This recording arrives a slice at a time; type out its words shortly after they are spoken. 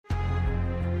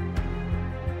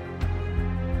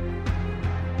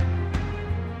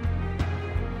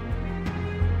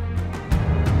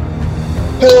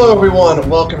Hello, everyone.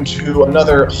 Welcome to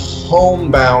another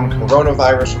homebound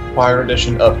coronavirus-required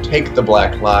edition of Take the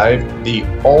Black Live, the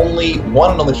only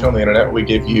one and only show on the internet where we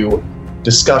give you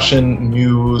discussion,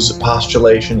 news,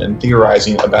 postulation, and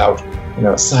theorizing about,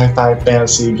 sci-fi,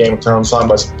 fantasy, Game of Thrones, Song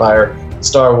by Fire,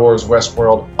 Star Wars,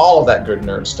 Westworld, all of that good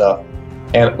nerd stuff.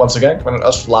 And once again, coming at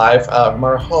us live from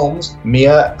our homes.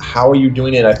 Mia, how are you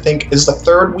doing it? I think, is this the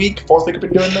fourth week we've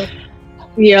been doing this?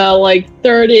 Yeah, like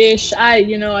third-ish.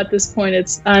 At this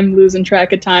point, I'm losing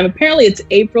track of time. Apparently, it's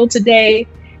April today,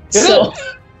 so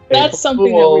that's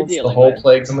something that we're dealing with. The whole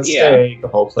plague's a mistake. Yeah. The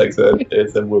whole plague's a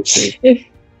whoopsie.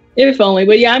 If only.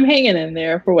 But yeah, I'm hanging in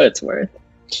there for what it's worth.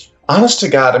 Honest to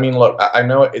God, I mean, look, I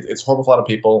know it's horrible for a lot of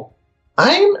people.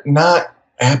 I'm not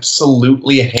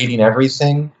absolutely hating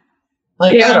everything.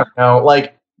 I don't know.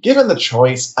 Given the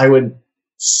choice, I would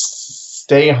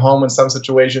stay home in some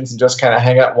situations and just kind of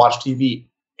hang out and watch TV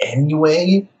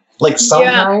anyway.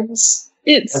 Sometimes.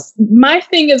 It's my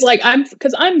thing is I'm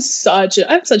such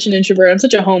an introvert. I'm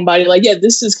such a homebody.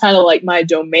 This is kind of like my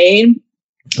domain.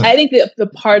 I think the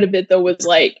part of it though was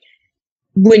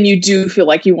when you do feel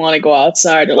like you want to go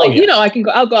outside or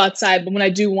I'll go outside, but when I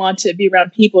do want to be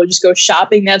around people or just go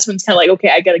shopping, that's when it's kind of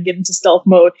okay, I got to get into stealth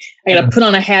mode. I got to put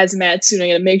on a hazmat suit. I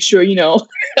got to make sure,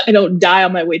 I don't die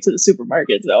on my way to the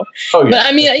supermarket. So, but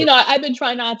I mean, I've been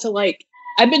trying not to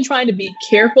I've been trying to be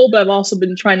careful, but I've also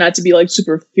been trying not to be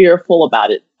super fearful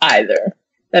about it either.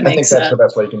 That makes sense. I think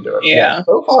that's the best way you can do it. Yeah.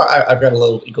 So far, I've got a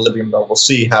little equilibrium, but we'll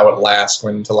see how it lasts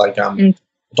when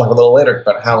We'll talk a little later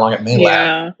about how long it may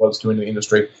last, what it's doing to the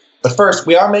industry. But first,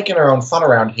 we are making our own fun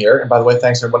around here. And by the way,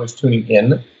 thanks to everyone who's tuning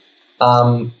in.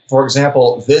 For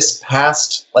example, the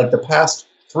past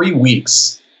 3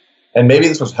 weeks, and maybe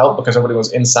this was helped because everybody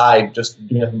was inside just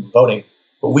doing nothing but voting,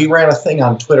 but we ran a thing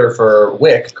on Twitter for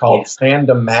Wick called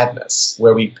Fandom Madness,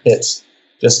 where we pit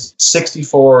just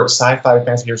 64 sci-fi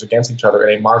fantasy heroes against each other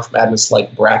in a March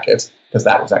Madness-like bracket, because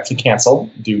that was actually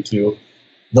canceled due to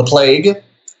the plague.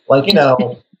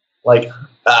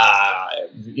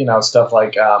 Stuff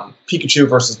like Pikachu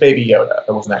versus Baby Yoda.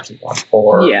 That wasn't actually one.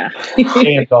 Or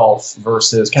Gandalf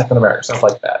versus Captain America, stuff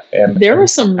like that. And there were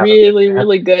some really,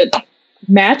 really good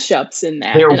matchups in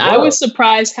that. I was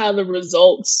surprised how the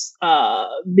results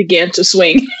began to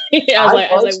swing I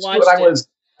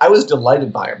was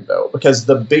delighted by them, though, because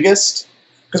what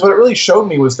it really showed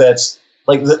me was that,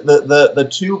 the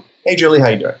two, hey, Julie, how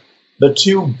you doing? The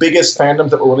two biggest fandoms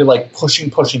that were really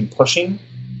pushing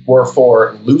were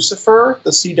for Lucifer, the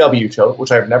CW show,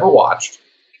 which I've never watched,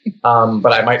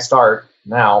 but I might start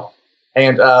now,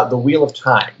 and The Wheel of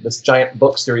Time, this giant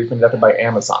book series conducted by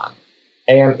Amazon.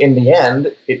 And in the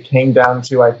end, it came down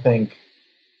to, I think,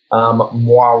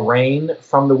 Moiraine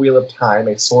from The Wheel of Time,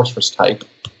 a sorceress type,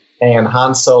 and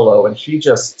Han Solo, and she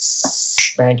just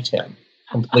spanked him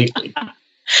completely.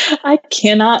 I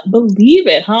cannot believe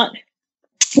it, huh?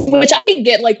 Which I can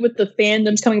get with the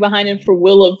fandoms coming behind him for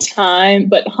Wheel of Time,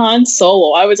 but Han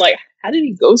Solo, I was like, how did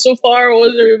he go so far? What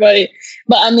was everybody?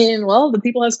 But I mean, the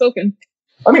people have spoken.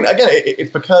 I mean, again,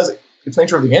 it's because it's the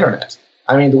nature of the internet.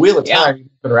 I mean, the Wheel of Time, has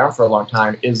been around for a long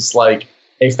time, is a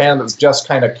fan that's just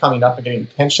kind of coming up and getting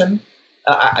attention.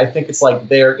 I think it's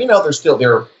they're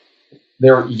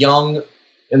young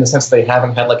in the sense they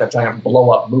haven't had a giant blow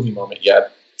up movie moment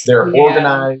yet. They're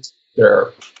organized.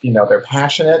 They're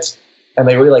passionate. And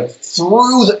they really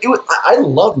I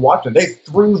loved watching it. They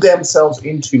threw themselves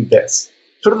into this.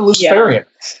 Sort of the Luciferian.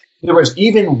 Yeah. There was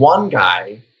even one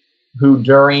guy who,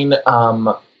 during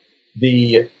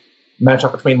the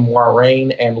matchup between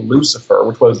Moiraine and Lucifer,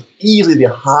 which was easily the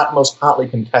most hotly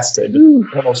contested, and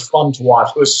the most fun to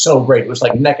watch. It was so great. It was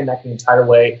neck and neck the entire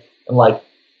way. And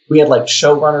we had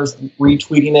showrunners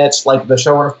retweeting it. The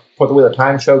showrunner for the Wheel of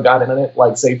Time show got in it.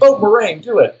 Say, vote Moiraine,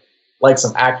 do it.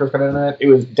 Some actors got in it. It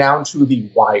was down to the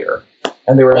wire.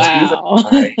 And there was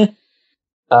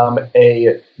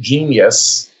a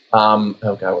genius, what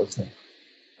was his name?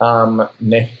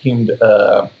 Named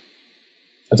a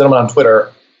gentleman on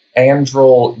Twitter,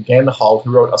 Andrel Genhal,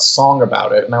 who wrote a song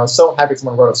about it. And I was so happy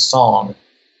someone wrote a song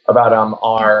about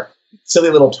our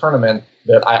silly little tournament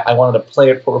that I wanted to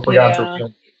play it before we got into real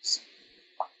news.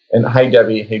 And hi,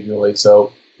 Debbie. Hey, Julie.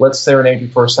 So let's serenade you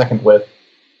for a second with,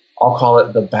 I'll call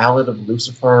it The Ballad of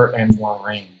Lucifer and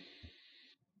Moiraine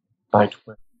by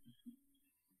Twitter.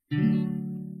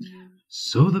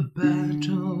 So the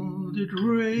battle did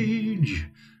rage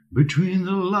between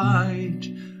the light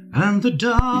and the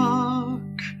dark,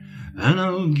 and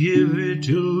I'll give it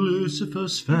to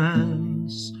Lucifer's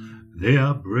fans. They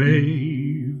are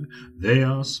brave, they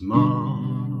are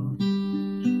smart.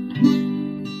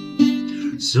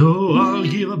 So I'll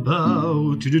give a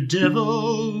bow to the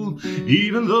devil,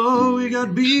 even though we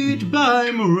got beat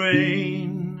by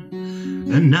Moraine.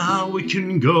 And now we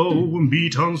can go and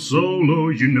beat Han Solo,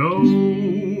 you know.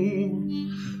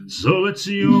 So let's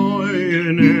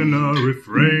join in our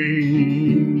refrain.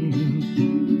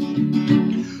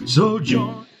 So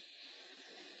join.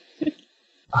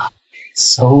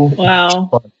 So Wow.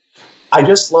 fun. I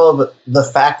just love the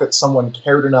fact that someone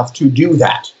cared enough to do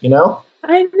that, you know?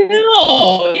 I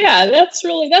know. Yeah, that's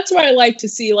where I like to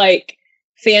see like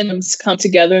fandoms come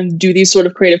together and do these sort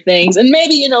of creative things. And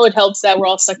maybe, it helps that we're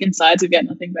all stuck inside, so we've got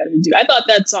nothing better to do. I thought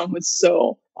that song was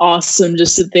so awesome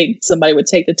just to think somebody would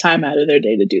take the time out of their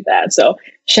day to do that. So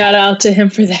shout out to him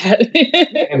for that.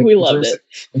 We loved it.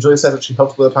 And Julie says that she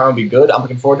hopes the time will be good. I'm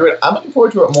looking forward to it. I'm looking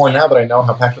forward to it more now that I know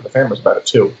how passionate the fan was about it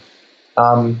too.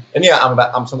 And yeah, I'm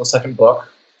on the second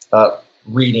book,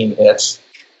 reading it,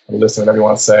 listening, whatever you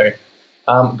want to say.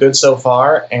 Good so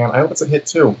far, and I hope it's a hit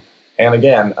too. And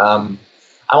again, I'm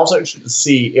also interested to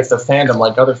see if the fandom,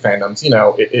 like other fandoms,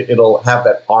 it'll have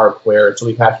that arc where it's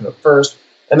really passionate at first,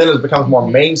 and then as it becomes more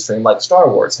mainstream, like Star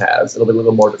Wars has, it'll be a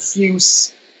little more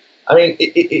diffuse. I mean,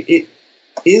 it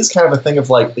is kind of a thing of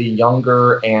like the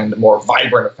younger and more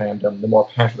vibrant a fandom, the more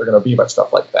passionate they're going to be about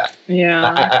stuff like that.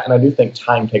 Yeah. And I do think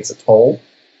time takes a toll,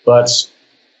 but,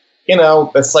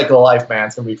 that's cycle of life, man.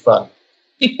 It's going to be fun.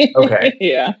 Okay.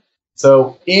 Yeah.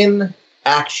 So in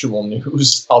actual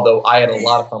news, although I had a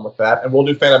lot of fun with that, and we'll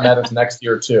do Phantom Madness next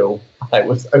year too. I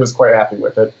was quite happy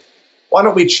with it. Why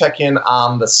don't we check in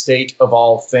on the state of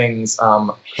all things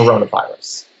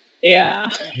coronavirus? Yeah.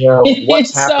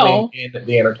 What's happening in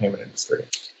the entertainment industry?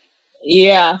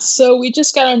 Yeah. So we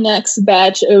just got our next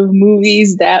batch of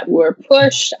movies that were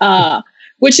pushed.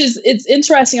 It's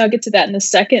interesting. I'll get to that in a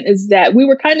second. Is that we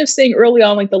were kind of saying early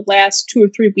on, like the last 2 or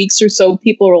 3 weeks or so,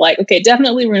 people were like, okay,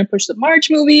 definitely we're going to push the March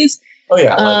movies. Oh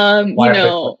yeah.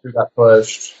 Who got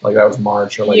pushed? Like that was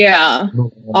March or like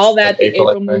all that. The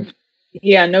April movie.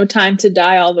 Yeah, No Time to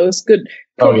Die. All those good.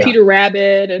 Peter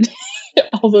Rabbit and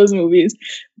all those movies.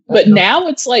 But now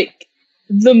it's like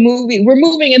we're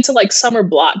moving into like summer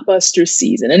blockbuster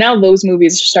season, and now those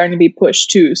movies are starting to be pushed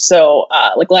too. So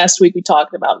like last week we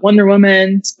talked about Wonder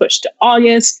Woman. It's pushed to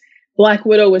August. Black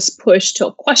Widow was pushed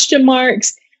till question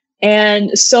marks,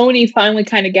 and Sony finally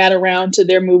kind of got around to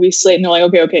their movie slate, and they're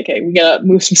like, okay, we gotta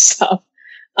move some stuff.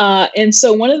 And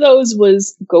so one of those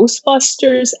was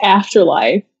Ghostbusters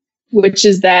Afterlife, which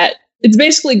is that it's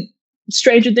basically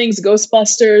Stranger Things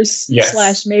Ghostbusters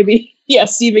 / maybe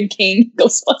Stephen King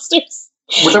Ghostbusters.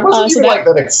 Which I wasn't even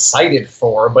that excited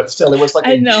for, but still, it was like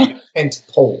a tent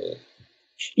pole.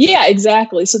 Yeah,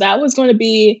 exactly. So that was going to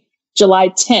be July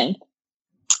 10th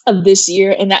of this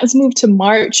year, and that was moved to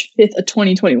March 5th of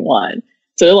 2021.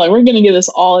 So they're like, we're going to give this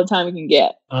all the time we can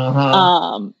get.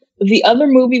 The other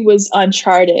movie was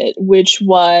Uncharted, which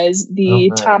was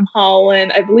the Tom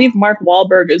Holland, I believe Mark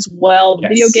Wahlberg as well, the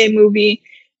video game movie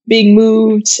being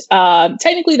moved.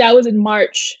 Technically, that was in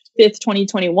March 5th,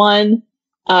 2021.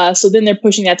 So then they're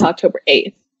pushing that to October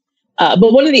 8th.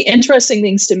 But one of the interesting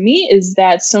things to me is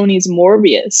that Sony's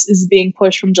Morbius is being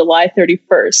pushed from July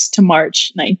 31st to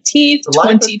March 19th,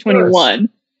 2021.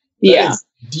 Yeah.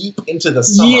 Deep into the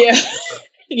summer. Yeah.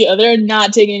 Yeah, they're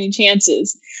not taking any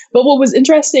chances. But what was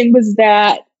interesting was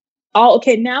that,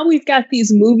 now we've got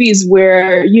these movies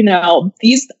where,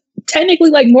 these technically,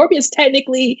 like Morbius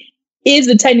technically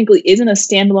isn't a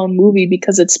standalone movie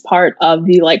because it's part of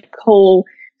the whole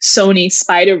Sony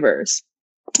Spider-Verse.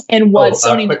 And what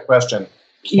Sony... quick question.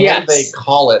 Can they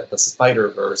call it the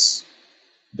Spider-Verse?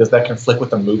 Does that conflict with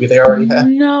the movie they already have?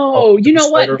 No. You know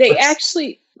what? They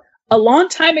actually... A long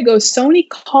time ago, Sony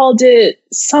called it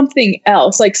something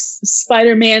else, like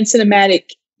Spider-Man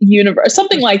Cinematic Universe,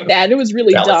 something like that. It was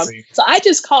really dumb. So I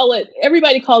just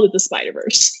everybody called it the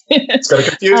Spider-Verse. It's going to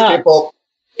confuse people.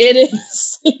 It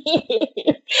is.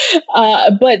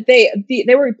 But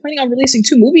they were planning on releasing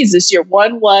 2 movies this year.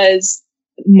 One was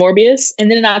Morbius,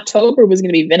 and then in October was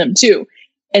going to be Venom 2.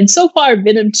 And so far,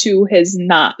 Venom 2 has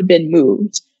not been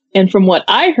moved. And from what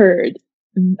I heard,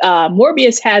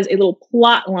 Morbius has a little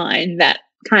plot line that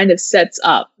kind of sets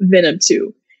up Venom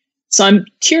 2. So I'm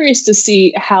curious to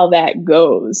see how that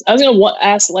goes. I was going to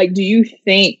ask, do you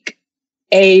think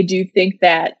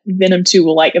that Venom 2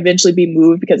 will eventually be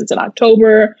moved because it's in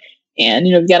October and,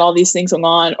 we've got all these things going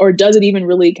on, or does it even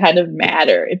really kind of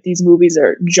matter if these movies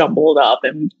are jumbled up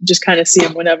and just kind of see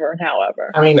them whenever and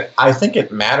however? I mean, I think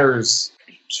it matters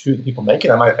to the people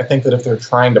making them. I think that if they're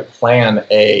trying to plan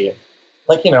a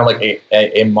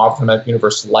Marvel Cinematic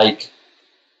Universe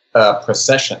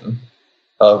procession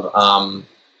of,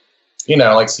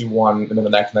 see one and then the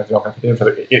next,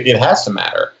 it has to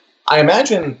matter. I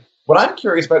imagine what I'm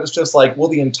curious about is just like, will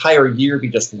the entire year be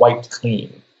just wiped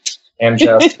clean, and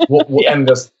just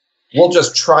we'll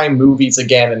just try movies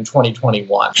again in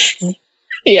 2021.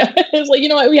 Yeah, it's like, you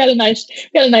know what, we had a nice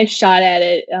shot at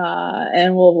it,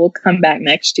 and we'll come back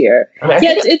next year. I mean,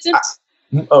 it's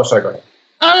oh, sorry, go ahead.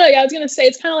 Oh yeah, I was gonna say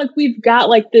it's kind of like we've got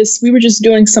like this. We were just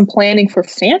doing some planning for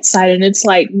fan side, and it's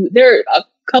like there are a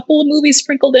couple of movies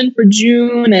sprinkled in for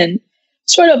June and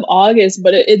sort of August,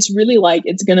 but it's really like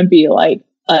it's gonna be like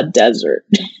a desert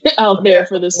out there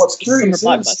for this summer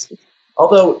blockbuster.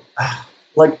 Although,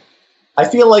 like, I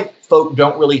feel like folk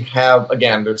don't really have.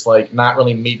 Again, there's like not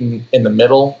really meeting in the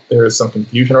middle. There's some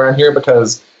confusion around here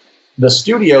because the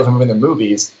studios are moving the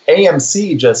movies.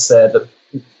 AMC just said that,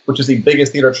 which is the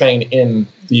biggest theater chain in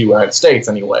the United States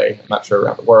anyway, I'm not sure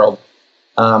around the world,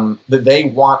 that they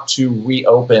want to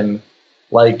reopen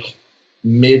like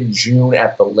mid-June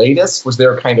at the latest, was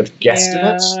their kind of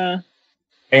guesstimate. Yeah.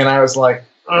 And I was like,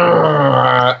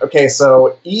 okay,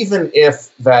 so even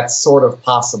if that's sort of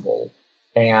possible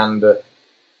and,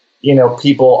 you know,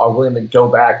 people are willing to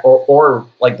go back or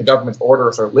like the government's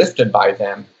orders are lifted by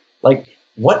then, like,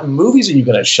 what movies are you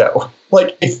going to show?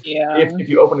 Like, if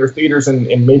you open your theaters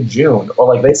in mid-June, or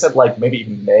like they said, like maybe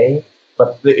even May,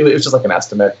 but it was just like an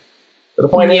estimate. But the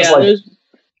point is, like,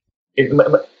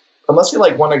 unless you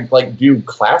like want to like do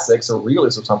classics or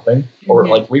re-release or something, or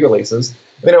like re-releases.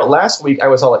 You know, last week I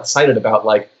was all excited about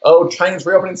like, oh, China's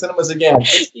reopening cinemas again.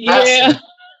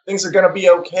 Things are going to be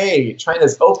okay.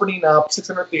 China's opening up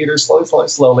 600 theaters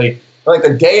slowly. And like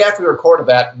the day after we recorded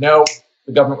that, no.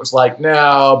 The government was like,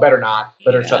 no, better not.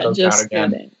 Better shut those down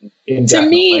again. To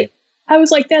me, I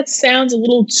was like, that sounds a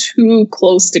little too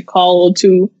close to call, a little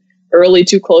too early,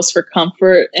 too close for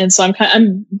comfort. And so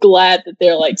I'm glad that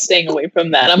they're like staying away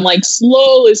from that. I'm like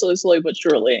slowly, but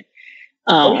surely.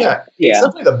 It's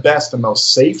definitely the best and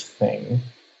most safe thing.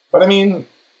 But I mean,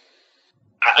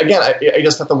 again, I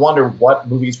just have to wonder what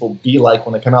movies will be like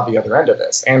when they come out the other end of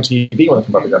this, and TV when they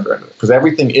come out the other end of it, because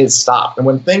everything is stopped. And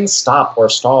when things stop or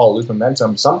stall, lose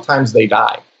momentum, sometimes they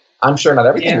die. I'm sure not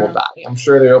everything will die. I'm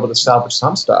sure they're able to salvage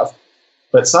some stuff,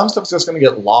 but some stuff's just going to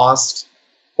get lost.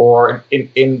 Or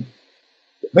in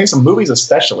I think some movies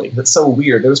especially, it's so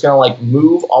weird. They're just going to like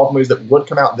move all the movies that would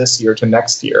come out this year to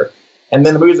next year, and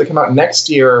then the movies that come out next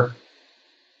year.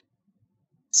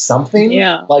 Something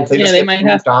like they might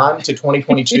have on to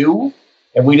 2022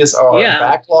 and we just are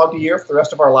backlogged a year for the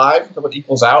rest of our lives until it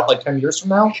equals out like 10 years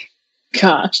from now.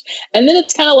 Gosh. And then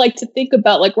it's kind of like to think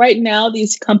about like right now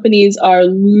these companies are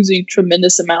losing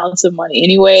tremendous amounts of money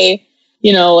anyway,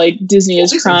 you know, like Disney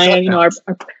is crying, you know,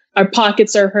 our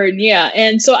pockets are hurting.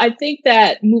 And so I think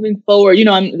that moving forward, you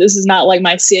know, this is not like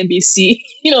my CNBC,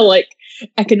 you know, like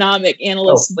economic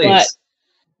analyst, but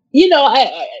you know,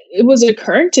 it was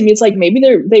occurring to me. It's like maybe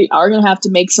they are going to have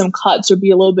to make some cuts or be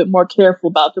a little bit more careful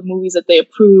about the movies that they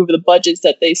approve, the budgets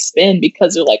that they spend,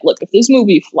 because they're like, look, if this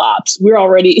movie flops, we're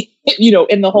already, you know,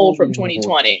 in the hole from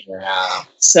 2020. Yeah.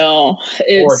 So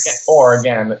or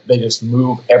again, they just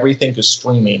move everything to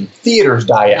streaming. Theaters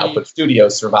die out, but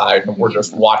studios survive, and we're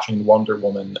just watching Wonder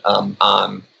Woman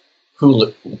on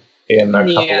Hulu in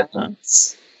a couple of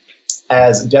months.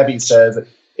 As Debbie says,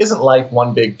 isn't life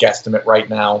one big guesstimate right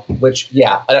now? Which,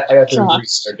 I have to agree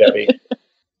there, Debbie.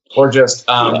 Or just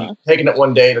taking it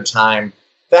one day at a time.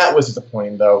 That was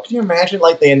disappointing, though. Can you imagine,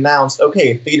 like, they announced,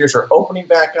 okay, theaters are opening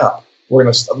back up. We're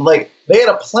going to, like, they had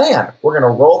a plan. We're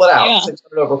going to roll it out.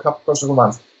 600 over a couple of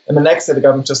months. And the next day, the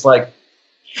government's just like,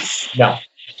 no.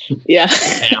 And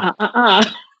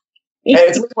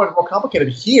it's much more complicated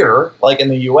here, like in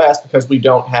the U.S., because we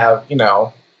don't have, you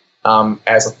know,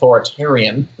 as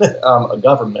authoritarian a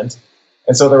government.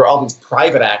 And so there were all these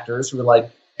private actors who were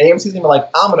like, AMC's going to be like,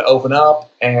 I'm going to open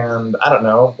up, and I don't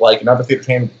know, like another theater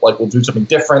chain, like we'll do something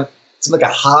different. It's like a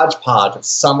hodgepodge of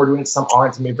some are doing it, some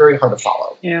aren't. It's going to be very hard to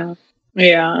follow. Yeah,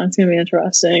 it's going to be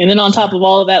interesting. And then on top of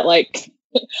all of that, like,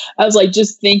 I was like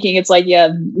just thinking, it's like,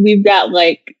 we've got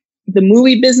like the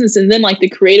movie business and then like the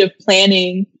creative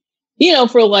planning, you know,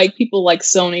 for like people like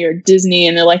Sony or Disney,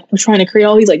 and they're like, we're trying to create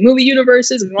all these like movie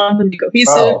universes and we want them to be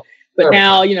cohesive. But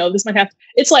now, you know, this might have to,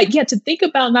 it's like, to think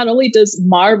about, not only does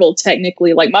Marvel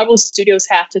technically, like Marvel Studios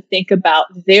have to think about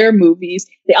their movies,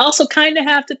 they also kind of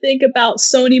have to think about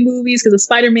Sony movies because of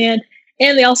Spider-Man.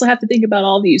 And they also have to think about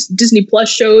all these Disney Plus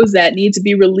shows that need to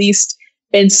be released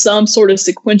in some sort of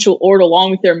sequential order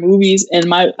along with their movies.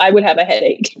 And I would have a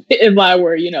headache if I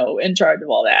were, you know, in charge of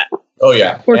all that. Oh,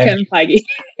 yeah. Poor Kevin Feige.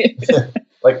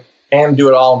 Like, and do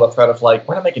it all on the threat of like,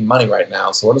 we're not making money right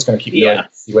now, so we're just going to keep doing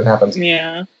it, see what happens.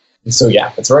 Yeah. And so,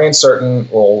 it's very uncertain.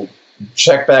 We'll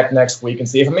check back next week and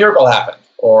see if a miracle happened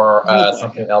or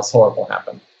something else horrible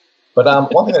happened.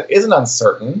 But one thing that isn't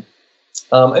uncertain,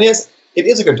 and yes, it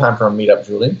is a good time for a meetup,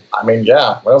 Julie. I mean,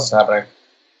 yeah, what else is happening?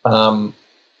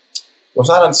 What's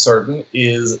not uncertain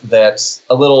is that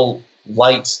a little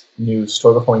light news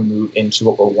story before we move into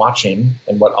what we're watching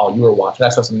and what all you were watching. I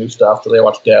saw some new stuff. Julie, I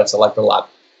watched Devs. I liked it a lot.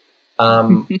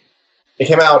 It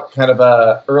came out kind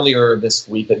of earlier this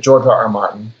week that George R. R.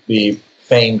 Martin, the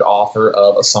famed author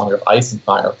of A Song of Ice and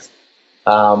Fire,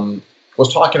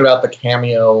 was talking about the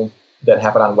cameo that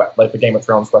happened on the Game of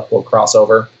Thrones Westworld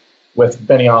crossover with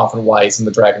Benioff and Weiss and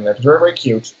the dragon there. It was very, very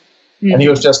cute. Mm-hmm. And he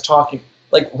was just talking,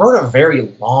 wrote a very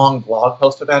long blog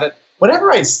post about it.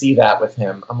 Whenever I see that with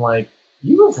him, I'm like,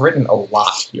 you have written a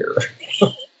lot here.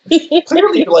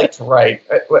 Clearly you like to write.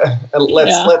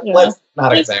 Let's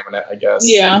not examine it, I guess.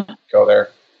 Yeah. Go there.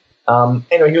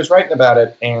 Anyway, he was writing about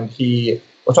it, and he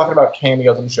was talking about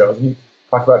cameos and shows, and he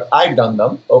talked about, I've done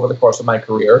them over the course of my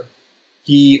career.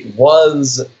 He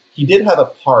did have a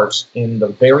part in the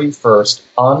very first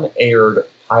unaired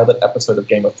pilot episode of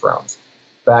Game of Thrones.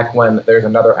 Back when there's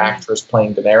another actress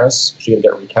playing Daenerys, she had to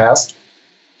get recast.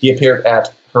 He appeared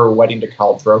at her wedding to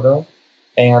Khal Drogo,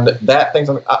 and that thing's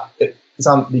it's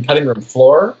on the cutting room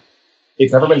floor.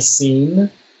 It's never been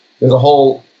seen. There's a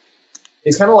whole...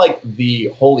 It's kind of like the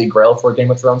holy grail for a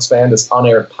Game of Thrones fan, this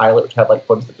unaired pilot which had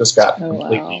footage that just got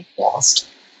completely lost.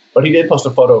 But he did post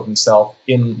a photo of himself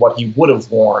in what he would have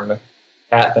worn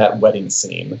at that wedding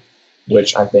scene,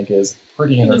 which I think is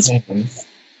pretty entertaining.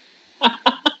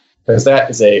 Because that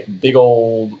is a big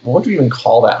old... What do you even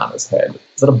call that on his head?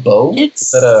 Is that a bow?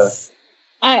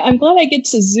 I'm glad I get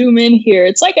to zoom in here.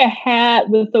 It's like a hat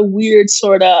with a weird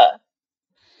sort of...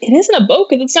 It isn't a bow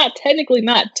because it's not technically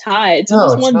not tied.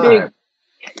 So it's one big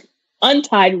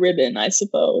untied ribbon, I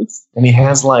suppose. And he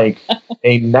has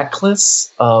a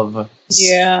necklace of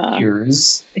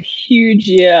spears. A huge,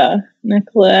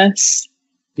 necklace.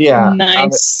 Yeah.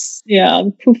 Nice.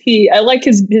 The poofy. I like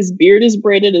his beard is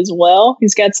braided as well.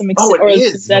 He's got some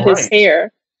is that his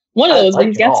hair? One of those,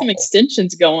 he's got some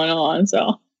extensions going on,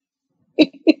 so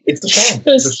it's a shame.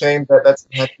 It's a shame that that's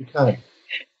had to be cut.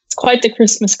 It's quite the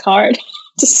Christmas card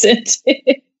to send.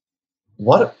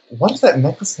 What is that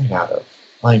necklace made out of?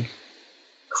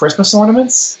 Christmas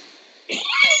ornaments?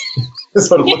 That's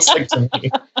what it looks like to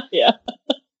me. Yeah.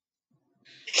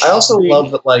 I also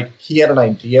love that he had an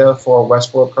idea for a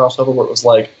Westworld crossover where it was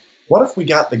what if we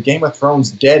got the Game of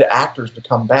Thrones dead actors to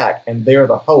come back and they're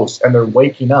the hosts and they're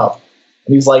waking up?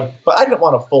 And he's like, but I didn't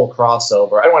want a full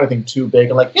crossover. I didn't want anything too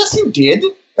big. I'm like, yes, you did.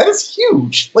 That is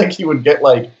huge. He would get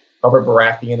Robert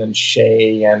Baratheon and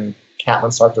Shay and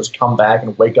Catelyn Stark just come back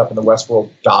and wake up in the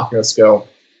Westworld dock and just go,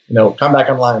 come back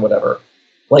online, whatever.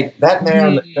 That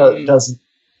man does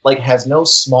has no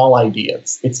small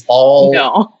ideas. It's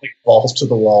all balls to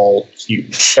the wall,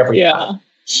 huge every time.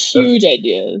 Huge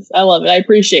ideas. I love it. I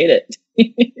appreciate it.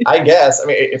 I guess. I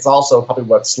mean, it's also probably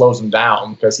what slows him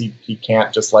down because he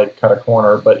can't just cut a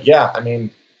corner. But yeah, I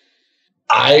mean,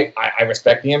 I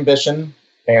respect the ambition,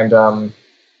 and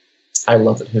I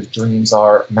love that his dreams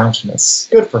are mountainous.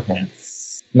 Good for him.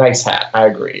 Nice hat. I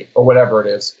agree, or whatever it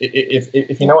is.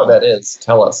 If you know what that is,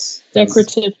 tell us.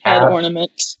 Decorative head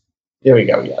ornament. There we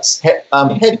go. Yes,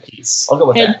 headpiece. I'll go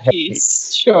with that.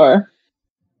 Headpiece. Sure.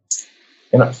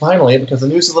 And finally, because the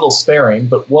news is a little sparing,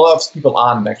 but we'll have some people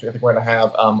on next week. I think we're going to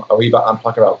have Ariba on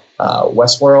talking about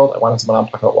Westworld. I wanted someone on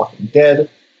talking about Walking Dead.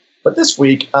 But this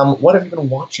week, what have you been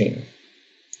watching,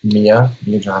 Mia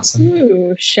Johnson?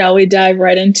 Ooh, shall we dive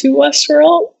right into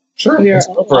Westworld? Sure. We are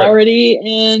already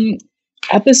in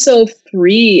episode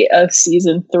 3 of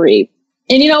season 3.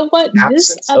 And you know what?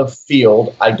 Absence of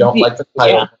Field. I don't like the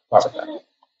title.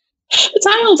 The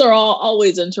titles are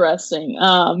always interesting.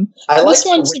 I like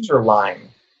the Witcher line,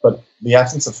 but the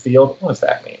absence of field, what does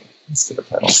that mean? Let's get a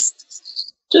title.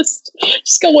 Just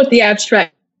go with the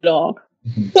abstract dog.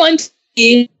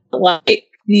 Mm-hmm.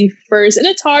 The first, and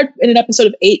it's hard in an episode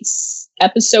of 8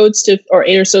 episodes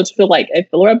or so to feel like a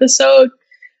filler episode.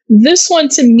 This one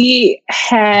to me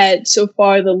had so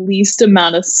far the least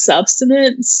amount of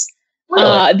substance.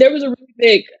 Really? There was a really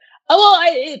big.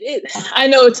 I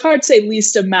know it's hard to say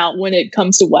least amount when it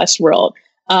comes to Westworld,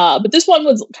 but this one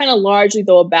was kind of largely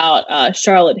though about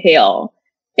Charlotte Hale,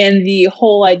 and the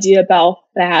whole idea about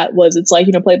that was it's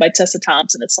played by Tessa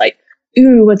Thompson. It's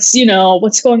ooh,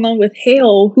 what's going on with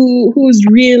Hale? Who's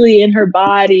really in her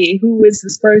body? Who is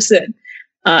this person?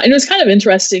 And it was kind of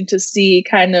interesting to see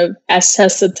kind of as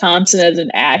Tessa Thompson as an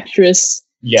actress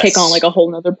take on a whole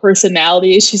nother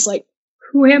personality. She's like,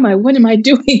 who am I? What am I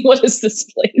doing? What is this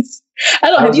place? I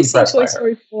don't know. Have you seen Toy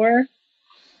Story 4?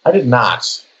 I did not.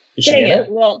 Is she in it?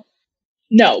 Well,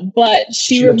 no, but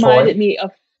she reminded me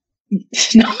of...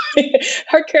 No,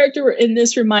 her character in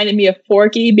this reminded me of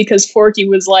Forky because Forky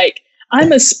was like,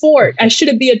 I'm a sport. I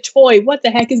shouldn't be a toy. What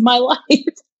the heck is my life?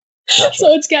 Gotcha.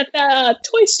 So it's got that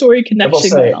Toy Story connection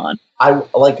going on. I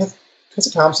like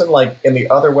Tessa Thompson, like in the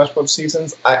other Westworld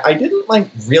seasons, I didn't like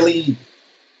really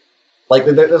like.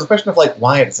 There's a question of like,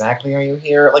 why exactly are you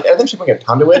here? Like, I think she bring a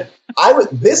ton to it.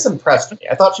 This impressed me.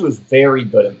 I thought she was very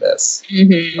good in this.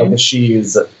 Like,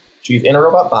 she's in a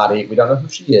robot body. We don't know who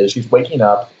she is. She's waking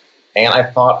up, and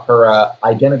I thought her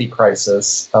identity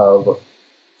crisis of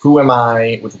who am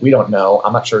I, which we don't know.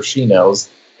 I'm not sure she knows.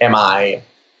 Am I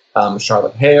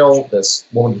Charlotte Hale, this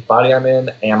woman whose body I'm in?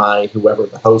 Am I whoever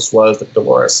the host was that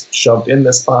Dolores shoved in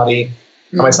this body?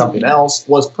 Am I something else?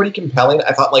 Was pretty compelling.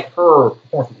 I thought like her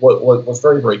was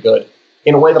very, very good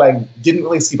in a way that I didn't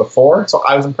really see before. So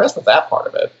I was impressed with that part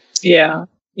of it. Yeah.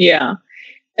 Yeah.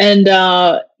 And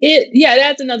it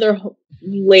adds another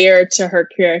layer to her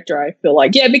character, I feel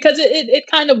like. Yeah, because it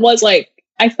kind of was like,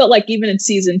 I felt like even in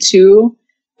season 2,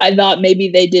 I thought maybe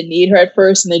they didn't need her at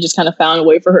first and they just kind of found a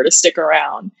way for her to stick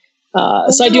around.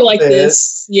 So I do like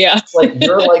this. Yeah. It's like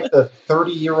you're like the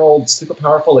 30-year-old super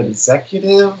powerful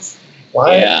executive.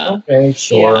 Why? Yeah. Okay,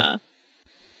 sure. Yeah.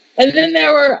 And then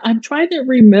I'm trying to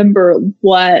remember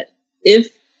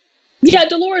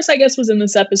Dolores, I guess, was in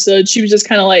this episode. She was just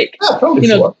kind of like, totally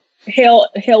sure.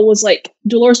 Hale was like,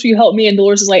 Dolores, will you help me? And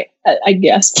Dolores is like, I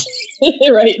guess.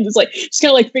 Right. And it's like, just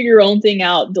kind of like figure your own thing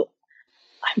out.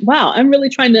 Wow, I'm really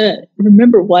trying to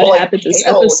remember what happened this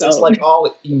Hale episode. is like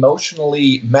all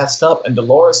emotionally messed up, and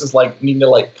Dolores is like needing to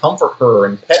like comfort her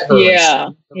and pet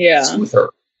her, and soothe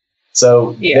her.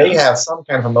 So they have some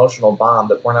kind of emotional bond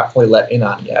that we're not fully let in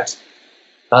on yet.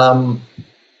 I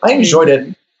enjoyed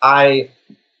it.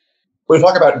 We'll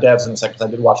talk about Devs in a second, because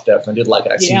I did watch Devs and I did like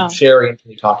it. I see Sherry and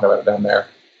Tilly talking about it down there.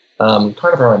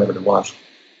 Carnivore I never did watch.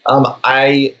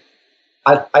 I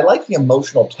like the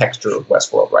emotional texture of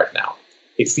Westworld right now.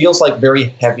 It feels like very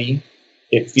heavy.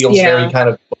 It feels very kind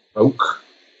of baroque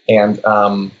and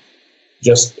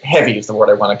just heavy is the word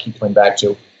I want to keep coming back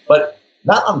to. But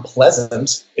not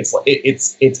unpleasant.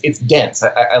 It's dense.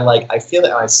 I feel it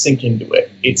and I sink into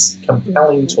it. It's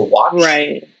compelling to watch.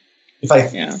 Right. If I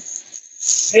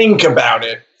think about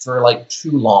it for like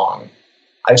too long,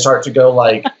 I start to go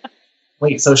like,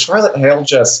 wait, so Charlotte Hale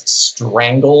just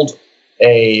strangled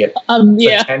a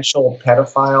potential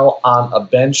pedophile on a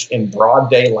bench in broad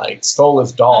daylight, stole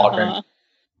his dog, and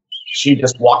she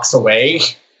just walks away?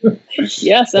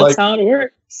 Yes, that's how it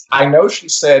works. I know she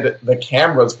said the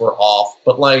cameras were off,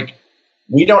 but like,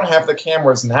 we don't have the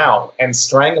cameras now, and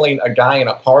strangling a guy in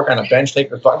a park on a bench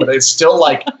taking his dog, but it's still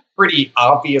like pretty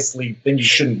obviously thing you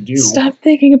shouldn't do. Stop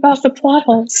thinking about the plot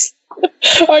holes.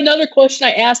 Or another question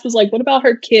I asked was like, what about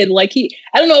her kid? Like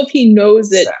I don't know if he knows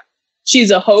that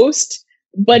she's a host,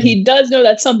 but he does know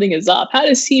that something is up. How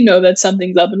does he know that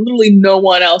something's up? And literally no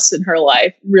one else in her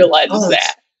life realizes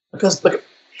that. Because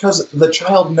the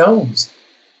child knows.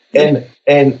 And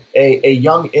a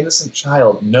young, innocent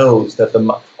child knows that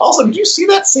Also, did you see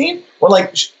that scene where,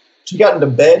 like, she got into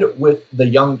bed with the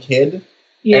young kid?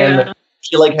 Yeah. And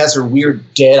she, like, has her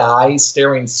weird dead eyes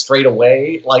staring straight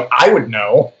away? Like, I would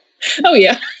know. Oh,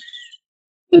 yeah.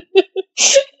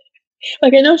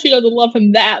 Like, I know she doesn't love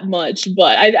him that much,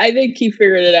 but I think he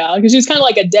figured it out. Because she's kind of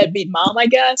like a deadbeat mom, I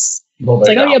guess. It's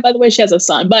like, oh, yeah, by the way, she has a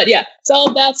son. But, yeah,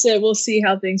 so that's it. We'll see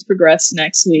how things progress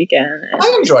next week. And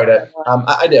I enjoyed it.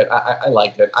 I did. I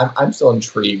liked it. I'm still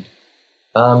intrigued.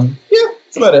 Yeah,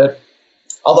 that's about it.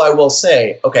 Although I will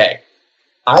say, okay,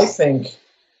 I think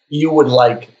you would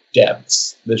like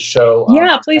Devs, the show.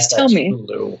 Yeah, please tell me.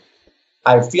 Hulu.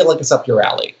 I feel like it's up your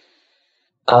alley.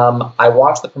 I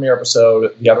watched the premiere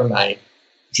episode the other night.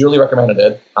 Julie recommended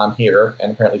it. I'm here,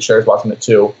 and apparently Sherry's watching it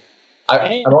too.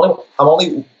 I'm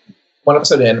only one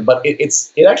episode in, but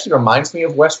it actually reminds me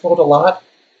of Westworld a lot,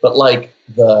 but like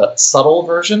the subtle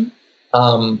version.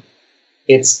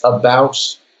 It's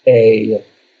about a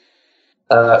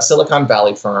Silicon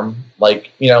Valley firm,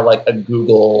 like a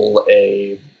Google,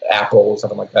 a Apple,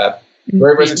 something like that.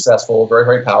 Very, very successful, very,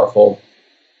 very powerful.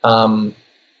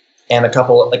 And a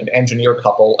couple, like an engineer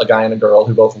couple, a guy and a girl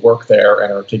who both work there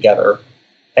and are together.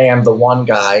 And the one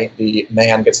guy, the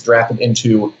man, gets drafted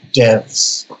into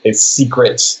Devs, a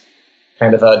secret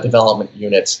kind of a development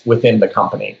unit within the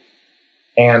company.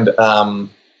 And I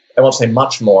won't say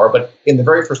much more, but in the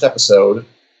very first episode,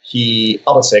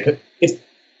 I'll just say,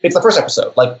 it's the first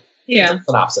episode, like,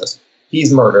 synopsis.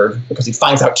 He's murdered because he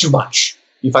finds out too much.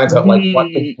 He finds out like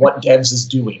what Devs is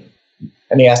doing,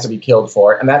 and he has to be killed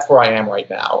for it. And that's where I am right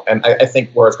now. And I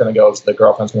think where it's going to go is the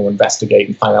girlfriend's going to investigate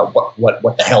and find out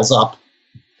what the hell's up,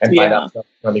 and find out stuff.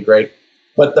 It's going to be great.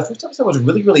 But the first episode was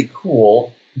really, really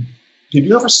cool. Did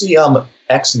you ever see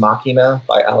Ex Machina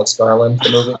by Alex Garland,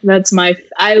 the movie?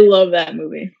 I love that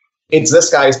movie. It's this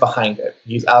guy's behind it.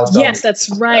 He's Alex Garland. Yes, that's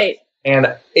right.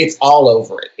 And it's all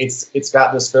over it. It's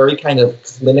got this very kind of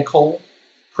clinical,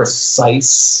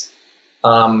 precise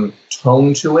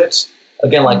tone to it.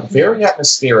 Again, like very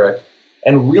atmospheric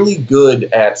and really good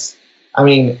at. I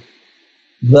mean,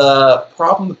 the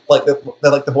problem, like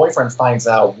the boyfriend finds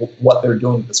out what they're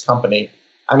doing with this company.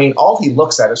 I mean, all he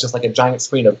looks at is just like a giant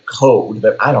screen of code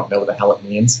that I don't know what the hell it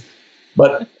means.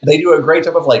 But they do a great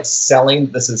job of like selling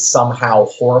this is somehow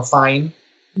horrifying.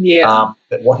 Yeah.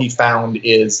 That what he found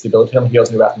is debilitating. He goes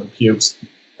into the bathroom and pukes.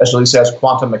 As Julie says,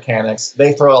 quantum mechanics.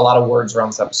 They throw a lot of words around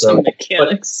this episode.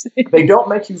 Mechanics. But they don't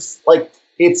make you like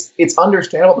it's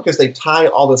understandable because they tie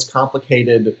all this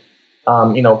complicated,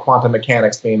 quantum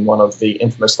mechanics being one of the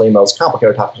infamously most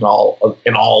complicated topics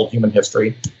in all human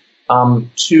history,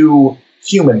 to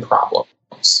human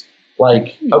problems.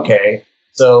 Like, okay,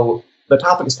 so the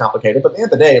topic is complicated, but at the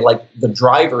end of the day, like the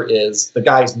driver is the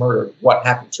guy's murdered. What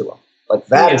happened to him? Like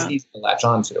that is easy to latch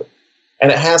onto.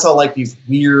 And it has all like these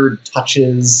weird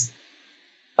touches.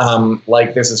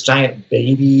 Like there's this giant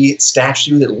baby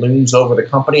statue that looms over the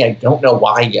company. I don't know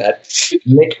why yet.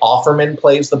 Nick Offerman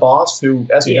plays the boss, who,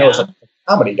 as you know, is like a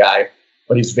comedy guy,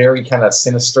 but he's very kind of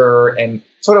sinister and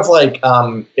sort of like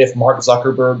if Mark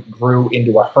Zuckerberg grew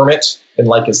into a hermit in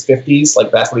like his 50s,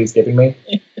 like that's what he's giving me.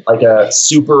 Like a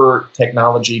super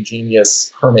technology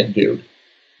genius hermit dude.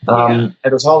 And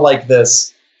there's all like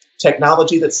this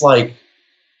technology that's like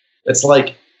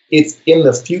it's in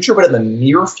the future, but in the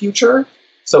near future.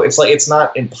 So it's like it's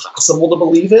not impossible to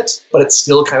believe it, but it's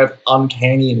still kind of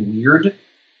uncanny and weird.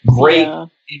 Great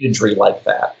imagery like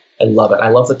that. I love it. I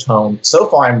love the tone. So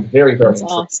far, I'm very, very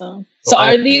intrigued. Awesome. So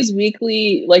are these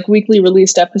weekly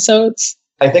released episodes?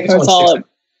 I think it's only 6.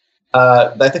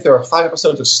 I think there are 5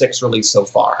 episodes of 6 released so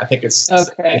far. I think it's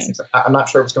okay. I'm not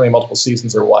sure if it's going to be multiple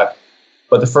seasons or what,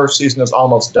 but the first season is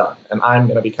almost done, and I'm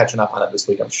going to be catching up on it this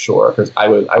week. I'm sure because I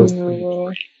was pretty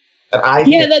intrigued. And I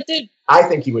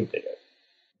think you would dig it.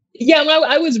 Yeah, when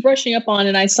I was brushing up on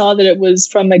it, I saw that it was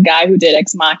from the guy who did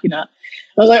Ex Machina.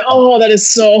 I was like, oh, that is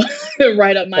so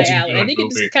right up my alley. I think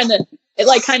it just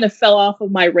kind of fell off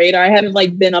of my radar. I haven't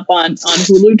like been up on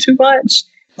Hulu too much.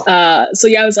 So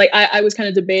yeah, I was like, I was kind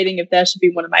of debating if that should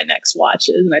be one of my next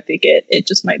watches, and I think it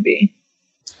just might be.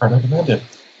 I recommend it.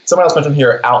 Someone else mentioned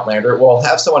here Outlander. We'll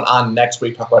have someone on next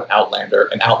week talk about Outlander,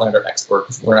 an Outlander expert,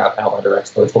 because we're not Outlander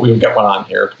experts, but we will get one on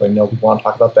here because I know people want to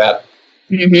talk about that.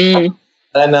 Mm-hmm.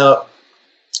 And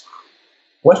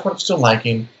what we're still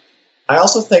liking, I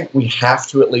also think we have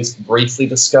to at least briefly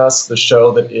discuss the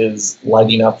show that is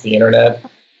lighting up the internet.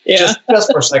 Yeah.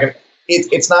 Just for a second.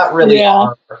 It's not really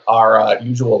our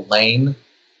usual lane,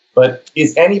 but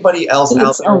is anybody else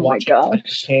out there watching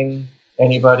King?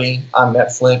 Anybody on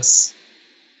Netflix?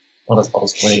 Well, that's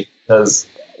always great because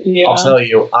I'll tell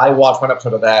you, I watched one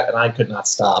episode of that and I could not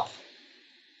stop.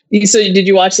 So did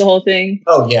you watch the whole thing?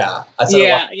 Oh yeah, I watched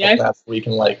it last week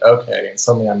and okay, and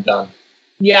suddenly I'm done.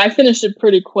 Yeah, I finished it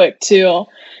pretty quick too.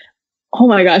 Oh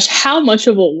my gosh, how much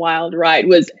of a wild ride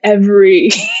was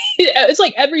it's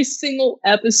like every single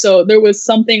episode there was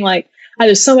something like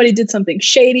either somebody did something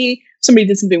shady, somebody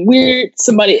did something weird,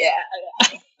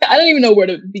 I don't even know where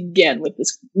to begin with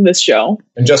this show.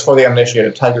 And just for the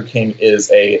uninitiated, Tiger King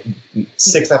is a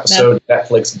 6-episode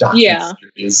Netflix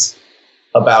docu-series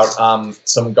about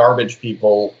some garbage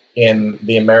people in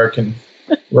the American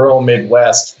rural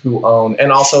Midwest who own,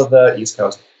 and also the East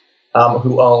Coast,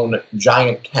 who own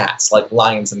giant cats, like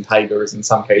lions and tigers, in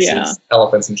some cases,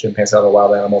 elephants and chimpanzees, other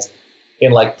wild animals,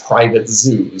 in like private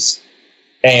zoos.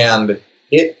 And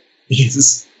it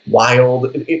is wild.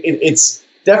 It's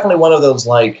definitely one of those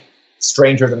like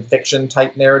stranger than fiction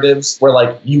type narratives where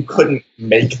like you couldn't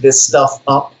make this stuff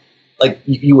up. Like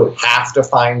you would have to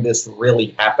find this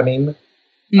really happening.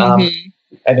 Mm-hmm.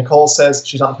 And Nicole says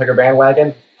she's on the Tiger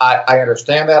bandwagon. I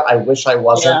understand that. I wish I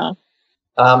wasn't.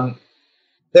 Yeah.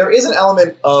 There is an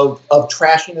element of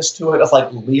trashiness to it, of like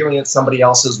leering at somebody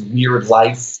else's weird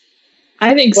life.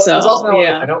 I think so. There's also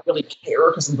I don't really care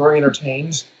because I'm very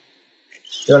entertained.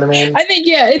 You know what I mean? I think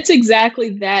it's exactly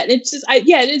that. It's just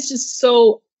it is just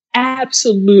so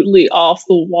absolutely off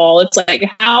the wall. It's like,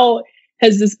 how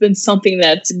has this been something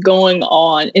that's going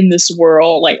on in this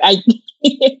world? Like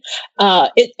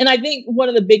and I think one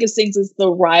of the biggest things is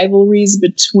the rivalries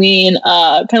between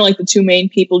kind of like the two main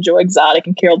people, Joe Exotic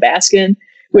and Carol Baskin,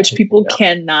 which people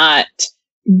cannot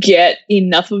get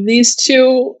enough of these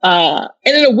two. And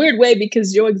in a weird way,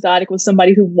 because Joe Exotic was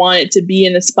somebody who wanted to be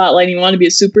in the spotlight, he wanted to be a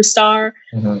superstar.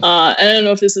 Mm-hmm. And I don't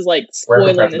know if this is like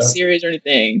spoiling the series or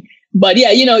anything, But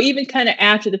yeah, even kind of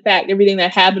after the fact, everything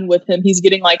that happened with him, he's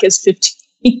getting like his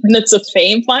 15 minutes of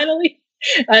fame finally.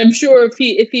 I'm sure if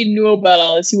he knew about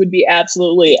all this, he would be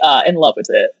absolutely in love with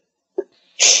it.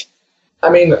 I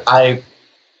mean, I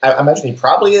imagine he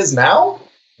probably is now.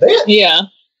 Yeah.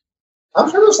 I'm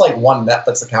sure there's like one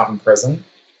Netflix account in prison.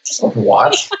 Just want to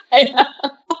watch.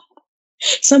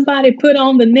 Somebody put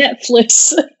on the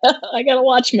Netflix. I gotta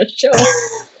watch my show.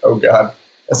 Oh God.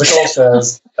 As Nicole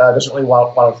says, doesn't really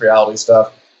want reality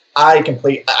stuff. I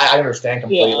understand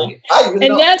completely.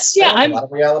 Yeah. I'm not a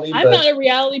reality. I'm not a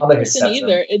reality person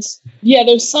either.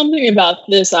 There's something about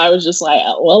this. I was just like,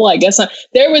 well, I guess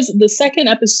there was the second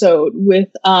episode with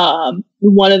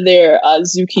one of their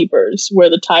zookeepers where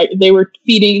they were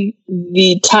feeding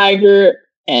the tiger,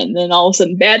 and then all of a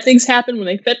sudden bad things happened when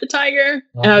they fed the tiger.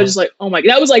 Uh-huh. And I was just like, oh my God,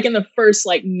 that was like in the first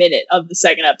like minute of the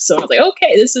second episode. I was like,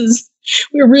 okay,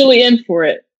 we're really in for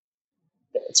it.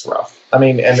 It's rough. I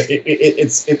mean, and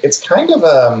it's kind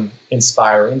of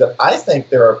inspiring that I think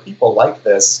there are people like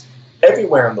this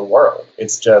everywhere in the world.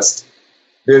 It's just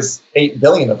there's 8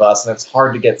 billion of us, and it's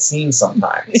hard to get seen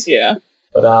sometimes. Yeah.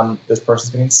 But this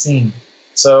person's getting seen.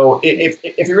 So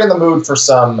if you're in the mood for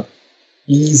some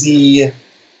easy,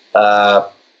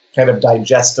 kind of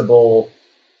digestible,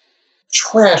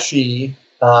 trashy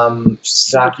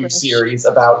docu-series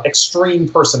about extreme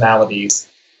personalities,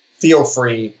 feel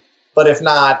free. But if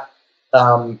not,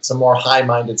 some more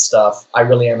high-minded stuff. I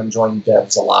really am enjoying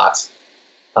Devs a lot.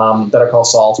 Better Call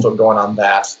Saul, still going on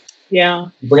that. Yeah.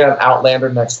 We're going to have Outlander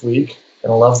next week.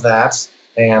 Gonna love that.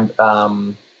 And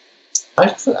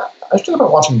I should have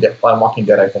been watching Walking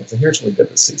Dead, I think. So here's really good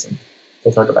this season.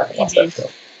 So I'll go back and watch that show.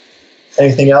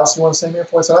 Anything else you want to say, Mary,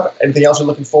 before we sign up? Anything else you're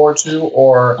looking forward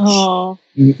to?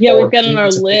 We've got on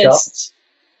our list.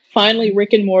 Finally,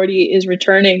 Rick and Morty is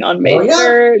returning on May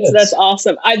 3rd. So that's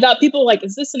awesome. I thought people were like,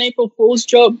 is this an April Fool's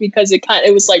joke? Because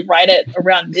it was like right at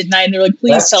around midnight. And they're like,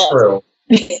 please tell us.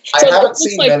 I haven't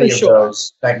seen many of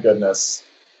those, thank goodness.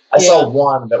 I saw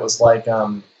one that was like,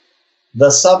 the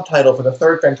subtitle for the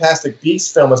third Fantastic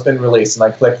Beasts film has been released. And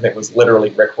I clicked and it was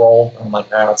literally Rickroll. I'm like,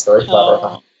 that's very clever.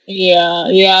 Huh?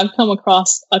 Yeah, I've come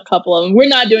across a couple of them. We're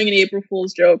not doing an April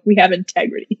Fool's joke. We have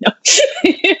integrity. No.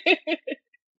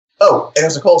 Oh, and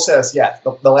as Nicole says,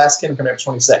 The Last Kingdom coming up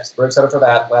 26th. We're excited for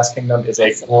that. Last Kingdom is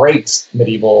a great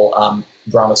medieval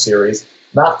drama series.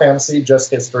 Not fantasy, just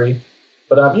history.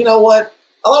 But you know what?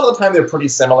 A lot of the time they're pretty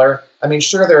similar. I mean,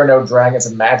 sure, there are no dragons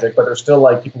and magic, but there's still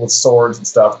like people with swords and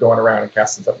stuff going around and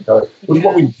casting stuff together. Which is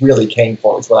what we really came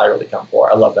for. It's what I really come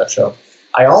for. I love that show.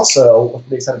 I also would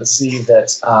be excited to see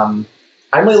that I'm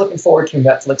really looking forward to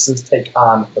Netflix's take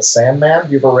on The Sandman.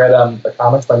 Have you ever read the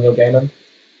comics by Neil Gaiman?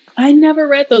 I never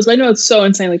read those, but I know it's so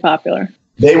insanely popular.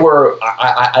 They were,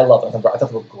 I love them. I thought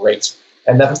they were great.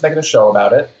 And Netflix making a show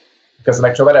about it, because they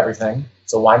make a show about everything,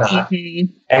 so why not?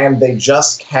 Mm-hmm. And they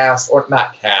just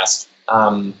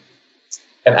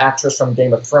an actress from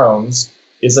Game of Thrones,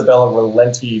 Isabella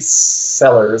Valenti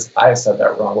Sellers, I said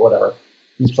that wrong, but whatever,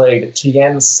 who played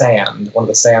Tien Sand, one of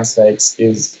the Sand Snakes,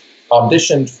 is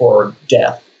auditioned for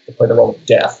Death, to play the role of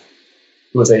Death,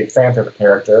 who is a fan favorite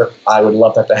character. I would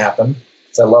love that to happen.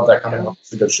 So I love that coming up.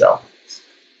 It's a good show.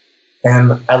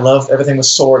 And I love everything with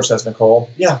swords, says Nicole.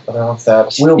 Yeah, but I love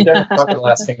that. We'll definitely talk about The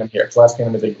Last Kingdom here. The Last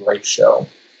Kingdom is a great show.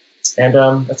 And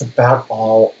that's about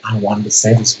all I wanted to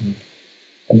say this week.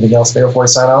 Anything else there before we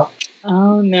sign off?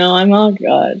 Oh, no, I'm all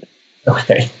good.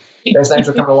 Okay. Guys, thanks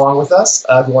for coming along with us.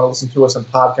 If you want to listen to us in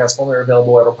podcast form, we're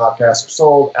available wherever podcasts are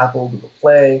sold, Apple, Google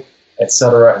Play,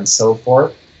 etc., and so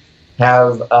forth.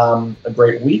 Have a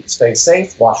great week. Stay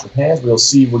safe. Wash your hands. We'll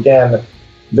see you again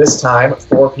this time at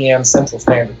 4 p.m. Central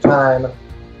Standard Time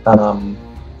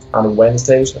on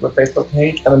Wednesdays on the Facebook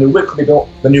page. And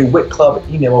the new Wit Club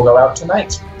email will go out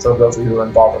tonight. So those of you who are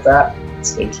involved with that,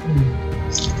 stay tuned.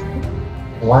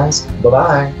 Otherwise,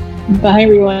 bye-bye. Bye,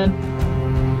 everyone.